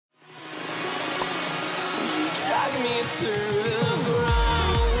Hey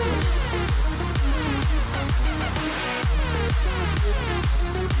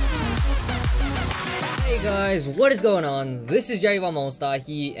guys, what is going on? This is JBomBAllstar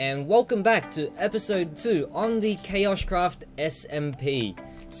here, and welcome back to episode 2 on the KaoshKraft SMP.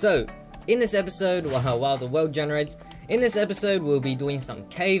 So, in this episode, while the world generates, in this episode we'll be doing some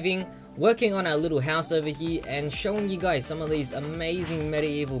caving, working on our little house over here, and showing you guys some of these amazing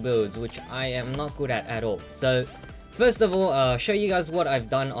medieval builds, which I am not good at all. So, first of all, show you guys what I've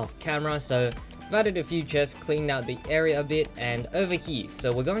done off camera. So, I've added a few chests, cleaned out the area a bit, and over here,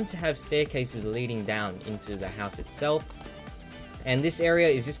 so we're going to have staircases leading down into the house itself, and this area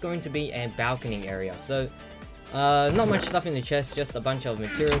is just going to be a balcony area. So not much stuff in the chest, just a bunch of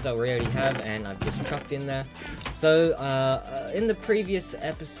materials that we already have, and I've just chucked in there. So in the previous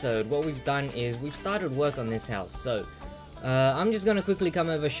episode, what we've done is we've started work on this house. So I'm just gonna quickly come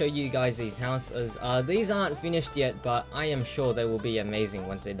over, show you guys these houses. These aren't finished yet, but I am sure they will be amazing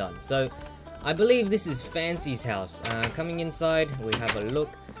once they're done. So I believe this is Fancy's house. Coming inside, we have a look.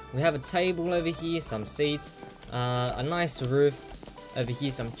 We have a table over here, some seats, a nice roof. Over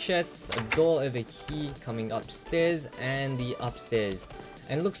here, some chests, a door over here coming upstairs, and the upstairs.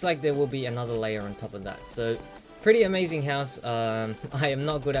 And looks like there will be another layer on top of that. So, pretty amazing house. I am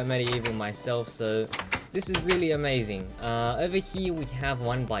not good at medieval myself, so this is really amazing. Over here, we have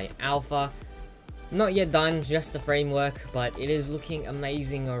one by Alpha. Not yet done, just the framework, but it is looking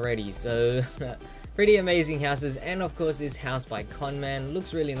amazing already. So, pretty amazing houses. And of course, this house by Conman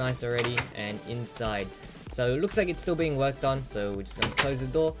looks really nice already, and inside. So, it looks like it's still being worked on, so we're just going to close the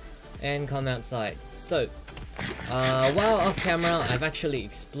door and come outside. So, while off camera, I've actually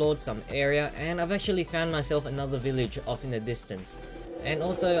explored some area, and I've actually found myself another village off in the distance. And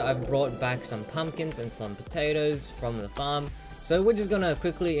also, I've brought back some pumpkins and some potatoes from the farm. So we're just gonna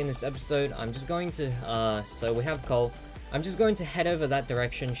quickly, in this episode, I'm just going to, so we have coal. I'm just going to head over that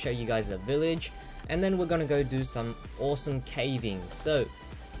direction, show you guys a village, and then we're gonna go do some awesome caving. So,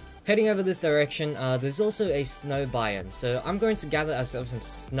 heading over this direction, there's also a snow biome. So I'm going to gather ourselves some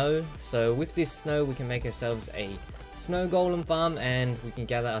snow. So with this snow, we can make ourselves a snow golem farm, and we can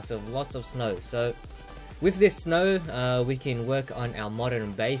gather ourselves lots of snow. So with this snow, we can work on our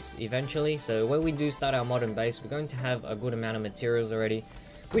modern base eventually. So when we do start our modern base, we're going to have a good amount of materials already,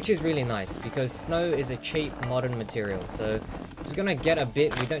 which is really nice because snow is a cheap modern material. So I'm just gonna get a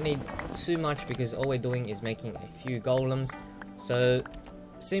bit. We don't need too much because all we're doing is making a few golems. So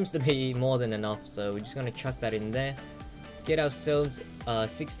seems to be more than enough. So we're just gonna chuck that in there. Get ourselves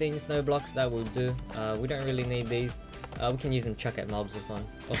 16 snow blocks. That will do. We don't really need these. We can use them chuck at mobs for fun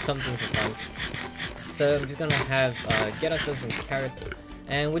or something for fun. So I'm just gonna have get ourselves some carrots,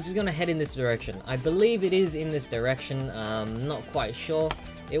 and we're just gonna head in this direction. I believe it is in this direction. Not quite sure.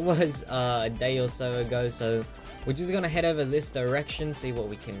 It was a day or so ago, so we're just gonna head over this direction, see what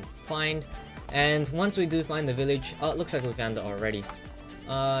we can find. And once we do find the village, oh, it looks like we found it already.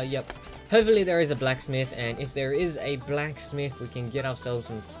 Yep. Hopefully there is a blacksmith, and if there is a blacksmith, we can get ourselves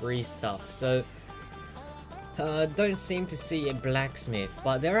some free stuff. So. Don't seem to see a blacksmith,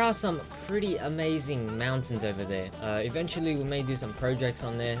 but there are some pretty amazing mountains over there. Eventually we may do some projects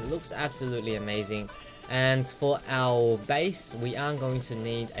on there. It looks absolutely amazing. And for our base, we are going to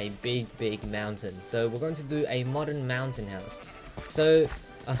need a big mountain. So we're going to do a modern mountain house. So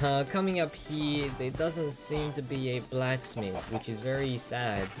coming up here, there doesn't seem to be a blacksmith, which is very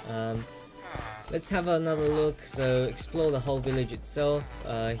sad. Let's have another look. So explore the whole village itself.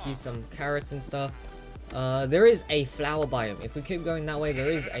 Here's some carrots and stuff. There is a flower biome. If we keep going that way, there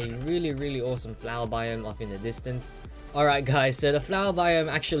is a really awesome flower biome off in the distance. Alright guys, so the flower biome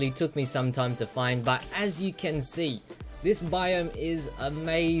actually took me some time to find, but as you can see, this biome is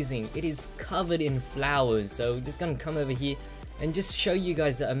amazing. It is covered in flowers. So we're just gonna come over here and just show you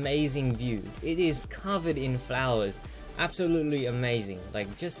guys the amazing view. It is covered in flowers. Absolutely amazing.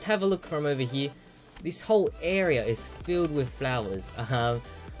 Like, just have a look from over here. This whole area is filled with flowers.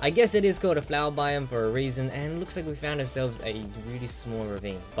 I guess it is called a flower biome for a reason, and looks like we found ourselves a really small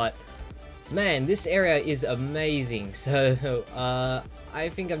ravine. But man, this area is amazing. So I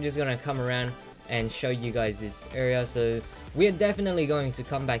think I'm just gonna come around and show you guys this area. So we are definitely going to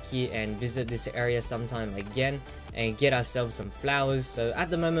come back here and visit this area sometime again and get ourselves some flowers. So at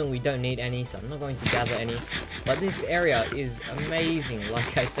the moment we don't need any, so I'm not going to gather any, but this area is amazing,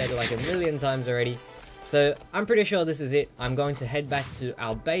 like I said like a million times already. So I'm pretty sure this is it. I'm going to head back to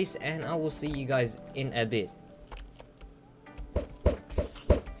our base, and I will see you guys in a bit.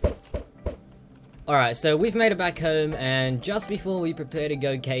 Alright, so we've made it back home, and just before we prepare to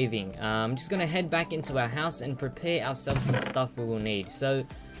go caving, I'm just gonna head back into our house and prepare ourselves some stuff we will need. So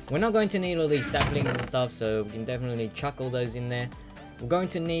We're not going to need all these saplings and stuff, so we can definitely chuck all those in there. We're going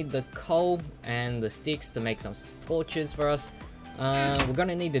to need the coal and the sticks to make some torches for us. We're going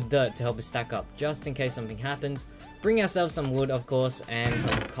to need the dirt to help us stack up, just in case something happens. Bring ourselves some wood, of course, and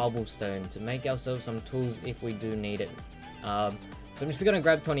some cobblestone to make ourselves some tools if we do need it. So I'm just going to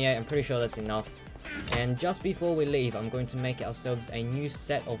grab 28, I'm pretty sure that's enough. And just before we leave, I'm going to make ourselves a new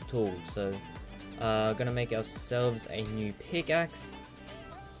set of tools. So, gonna make ourselves a new pickaxe.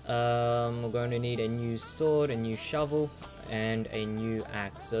 We're going to need a new sword, a new shovel, and a new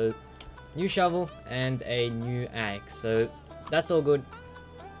axe. So, new shovel and a new axe. So, that's all good.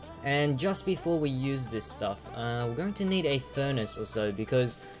 And just before we use this stuff, we're going to need a furnace or so,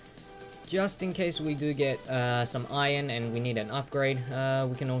 because just in case we do get some iron and we need an upgrade,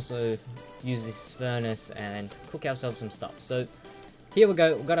 we can also use this furnace and cook ourselves some stuff. So here we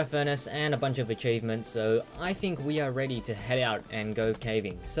go, we've got a furnace and a bunch of achievements, so I think we are ready to head out and go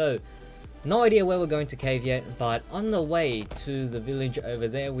caving. So no idea where we're going to cave yet, but on the way to the village over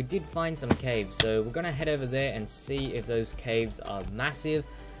there we did find some caves, so we're gonna head over there and see if those caves are massive.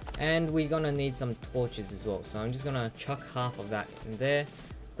 And we're gonna need some torches as well, so I'm just gonna chuck half of that in there.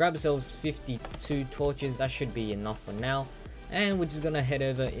 Grab ourselves 52 torches, that should be enough for now. And we're just gonna head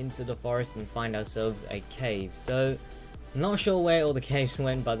over into the forest and find ourselves a cave. So, not sure where all the caves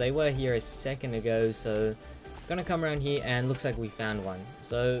went, but they were here a second ago, so gonna come around here and looks like we found one.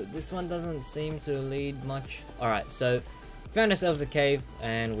 So this one doesn't seem to lead much. Alright, so found ourselves a cave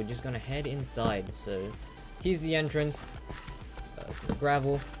and we're just gonna head inside. So here's the entrance. Some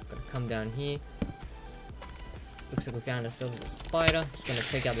gravel, gonna come down here. Looks like we found ourselves a spider. Just gonna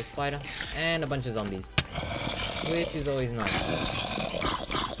take out the spider and a bunch of zombies, which is always nice.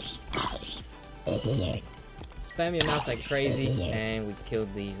 Spam your mouse like crazy and we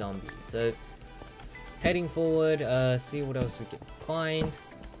killed the zombies. So heading forward, see what else we can find.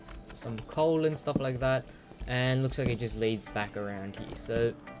 Some coal and stuff like that, and looks like it just leads back around here.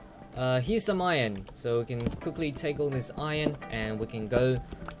 So here's some iron, so we can quickly take all this iron and we can go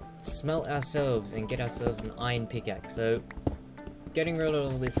smelt ourselves and get ourselves an iron pickaxe. So getting rid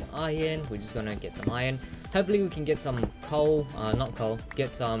of all this iron, we're just gonna get some iron. Hopefully we can get some coal, not coal,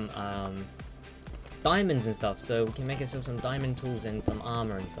 get some diamonds and stuff, so we can make ourselves some diamond tools and some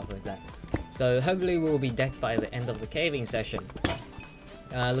armor and stuff like that. So hopefully we'll be decked by the end of the caving session.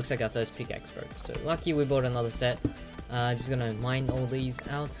 Looks like our first pickaxe broke, so lucky we bought another set. Just gonna mine all these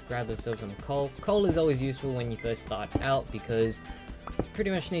out, grab ourselves some coal. Coal is always useful when you first start out because you pretty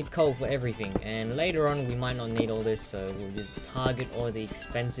much need coal for everything, and later on we might not need all this, so we'll just target all the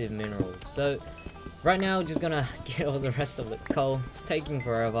expensive minerals. So right now just gonna get all the rest of the coal. It's taking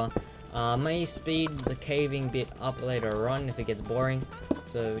forever. May speed the caving bit up later on if it gets boring.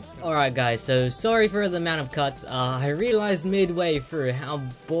 So alright guys, so sorry for the amount of cuts. I realized midway through how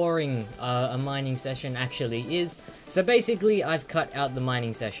boring a mining session actually is. So basically I've cut out the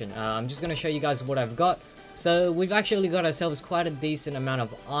mining session. I'm just going to show you guys what I've got. So we've actually got ourselves quite a decent amount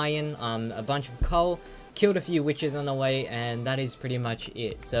of iron, a bunch of coal, killed a few witches on the way, and that is pretty much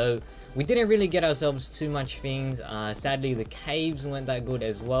it. So we didn't really get ourselves too much things. Sadly the caves weren't that good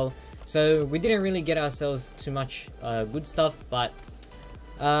as well. So we didn't really get ourselves too much good stuff, but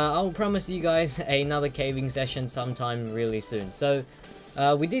I'll promise you guys another caving session sometime really soon. So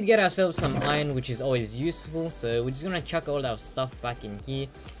we did get ourselves some iron, which is always useful, so we're just gonna chuck all our stuff back in here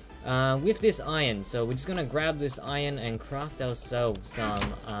with this iron. So we're just gonna grab this iron and craft ourselves some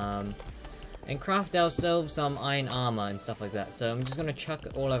iron armor and stuff like that. So I'm just gonna chuck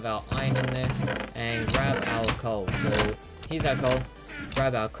all of our iron in there and grab our coal. So here's our coal.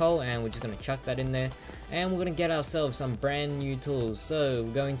 Grab our coal and we're just going to chuck that in there, and we're going to get ourselves some brand new tools. So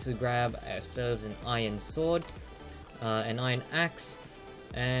we're going to grab ourselves an iron sword, an iron axe,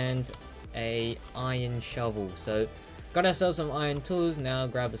 and a iron shovel. So got ourselves some iron tools. Now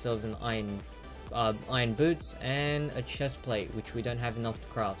grab ourselves an iron boots and a chest plate, which we don't have enough to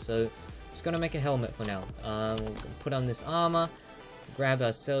craft. So just going to make a helmet for now. We'll put on this armor, grab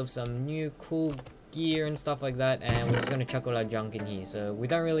ourselves some new cool gear and stuff like that, and we're just going to chuck all our junk in here. So we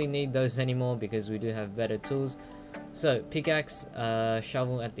don't really need those anymore because we do have better tools. So pickaxe,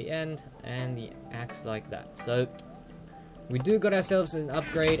 shovel at the end, and the axe like that. So we do got ourselves an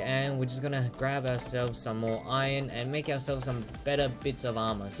upgrade, and we're just going to grab ourselves some more iron and make ourselves some better bits of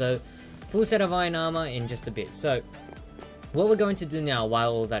armor. So full set of iron armor in just a bit. So what we're going to do now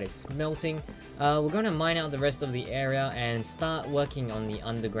while all that is smelting, we're going to mine out the rest of the area and start working on the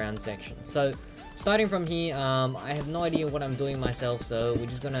underground section. So starting from here, I have no idea what I'm doing myself, so we're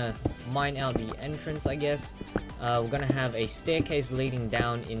just gonna mine out the entrance, I guess. We're gonna have a staircase leading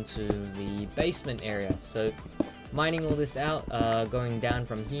down into the basement area. So mining all this out, going down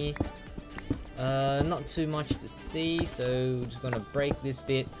from here. Not too much to see, so we're just gonna break this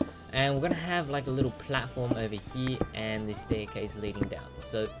bit, and we're gonna have like a little platform over here and the staircase leading down.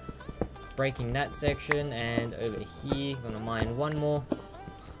 So breaking that section, and over here gonna mine one more,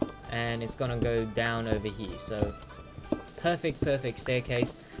 and it's gonna go down over here. So perfect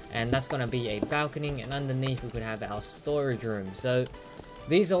staircase, and that's gonna be a balcony, and underneath we could have our storage room. So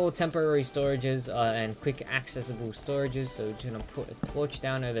these are all temporary storages and quick accessible storages. So we're just gonna put a torch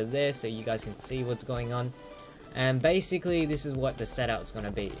down over there so you guys can see what's going on. And basically this is what the setup is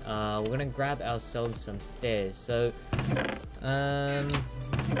gonna be. We're gonna grab ourselves some stairs. So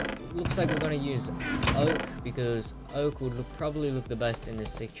looks like we're gonna use oak, because oak would probably look the best in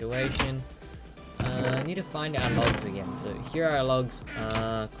this situation. I need to find our logs again. So here are our logs.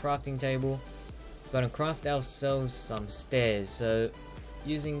 Crafting table. Gonna craft ourselves some stairs. So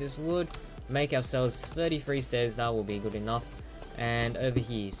using this wood, make ourselves 33 stairs. That will be good enough. And over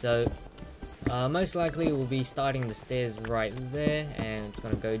here, so most likely we'll be starting the stairs right there, and it's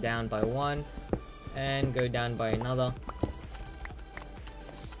gonna go down by one and go down by another.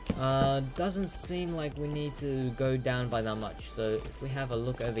 Doesn't seem like we need to go down by that much. So if we have a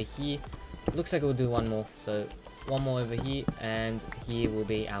look over here, looks like we'll do one more. So one more over here, and here will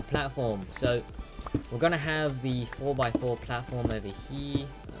be our platform. So we're gonna have the 4x4 platform over here.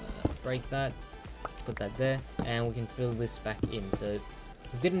 Break that, put that there, and we can fill this back in. So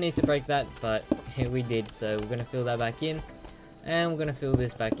we didn't need to break that, but we did. So we're gonna fill that back in, and we're gonna fill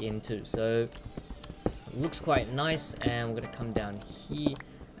this back in too. So it looks quite nice, and we're gonna come down here,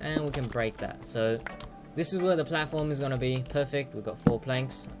 and we can break that. So this is where the platform is gonna be. Perfect. We've got 4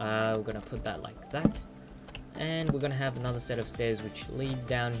 planks. We're gonna put that like that, and we're gonna have another set of stairs which lead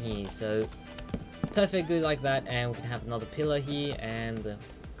down here. So perfectly like that, and we can have another pillar here and the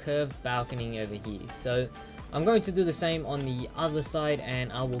curved balcony over here. So I'm going to do the same on the other side,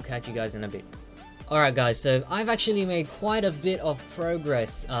 and I will catch you guys in a bit. Alright guys, so I've actually made quite a bit of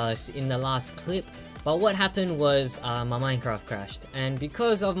progress in the last clip, but what happened was my Minecraft crashed, and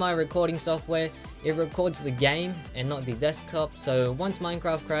because of my recording software, it records the game and not the desktop. So once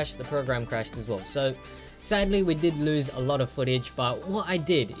Minecraft crashed, the program crashed as well. So sadly we did lose a lot of footage, but what I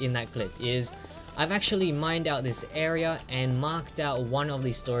did in that clip is I've actually mined out this area and marked out one of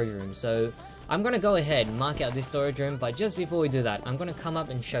the storage rooms. So I'm gonna go ahead and mark out this storage room, but just before we do that, I'm gonna come up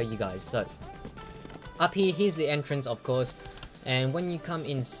and show you guys. So up here, here's the entrance, of course, and when you come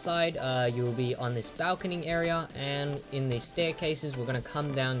inside, you will be on this balcony area, and in the staircases, we're gonna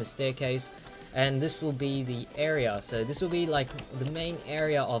come down the staircase, and this will be the area. So this will be like the main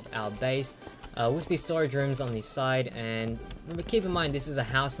area of our base, with the storage rooms on the side. And keep in mind, this is a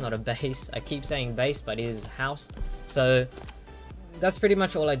house, not a base. I keep saying base, but it is a house. So that's pretty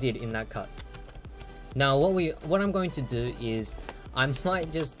much all I did in that cut. Now what I'm going to do is I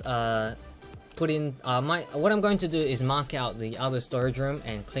might just what I'm going to do is mark out the other storage room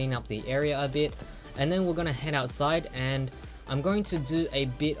and clean up the area a bit, and then we're gonna head outside, and I'm going to do a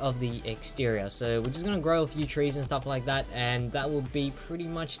bit of the exterior. So we're just gonna grow a few trees and stuff like that, and that will be pretty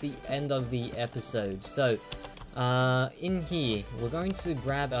much the end of the episode. So in here we're going to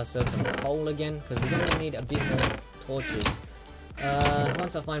grab ourselves some coal again, because we're gonna need a bit more torches.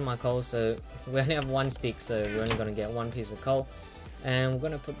 Once I find my coal, so we only have 1 stick, so we're only gonna get 1 piece of coal, and we're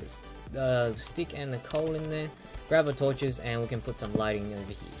gonna put this the stick and the coal in there, grab our torches, and we can put some lighting over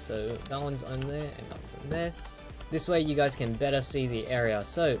here. So that one's on there and that one's on there. This way you guys can better see the area.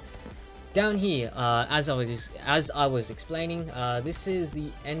 So down here, as I was explaining, this is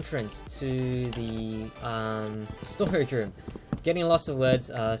the entrance to the storage room. Getting lost of words.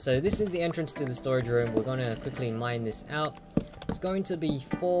 So this is the entrance to the storage room. We're gonna quickly mine this out. It's going to be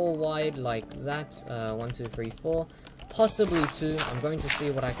 4 wide like that. 1, 2, 3, 4. Possibly 2. I'm going to see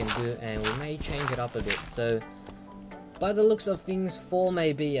what I can do, and we may change it up a bit. So by the looks of things, 4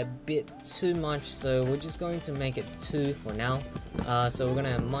 may be a bit too much, so we're just going to make it 2 for now. So we're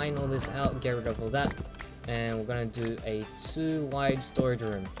gonna mine all this out, get rid of all that, and we're gonna do a 2 wide storage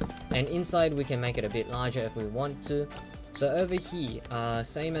room. And inside we can make it a bit larger if we want to. So over here,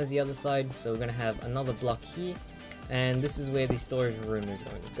 same as the other side, so we're gonna have another block here, and this is where the storage room is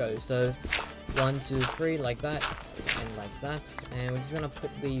going to go. So 1, 2, 3 like that, and like that, and we're just gonna put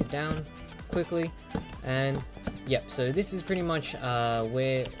these down quickly. And yep, so this is pretty much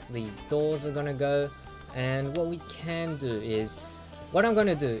where the doors are gonna go. And what we can do is, what I'm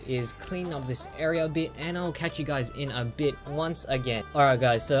gonna do is clean up this area a bit, and I'll catch you guys in a bit once again. Alright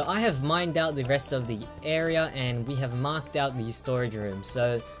guys, so I have mined out the rest of the area, and we have marked out the storage rooms.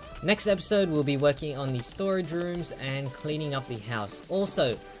 So next episode we'll be working on the storage rooms and cleaning up the house.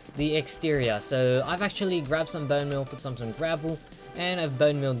 Also, the exterior. So I've actually grabbed some bone meal, put some gravel, and I've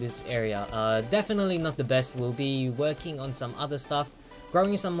bone milled this area. Definitely not the best. We'll be working on some other stuff,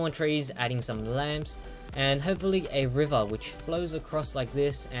 growing some more trees, adding some lamps, and hopefully a river which flows across like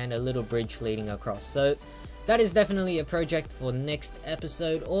this, and a little bridge leading across. So that is definitely a project for next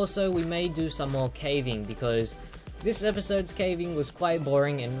episode. Also, we may do some more caving, because this episode's caving was quite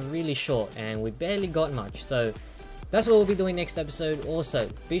boring and really short, and we barely got much. So that's what we'll be doing next episode. Also,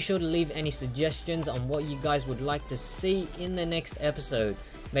 be sure to leave any suggestions on what you guys would like to see in the next episode.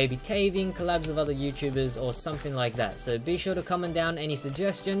 Maybe caving, collabs with other YouTubers, or something like that. So be sure to comment down any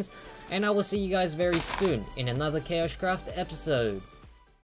suggestions, and I will see you guys very soon in another KaoshKraft episode.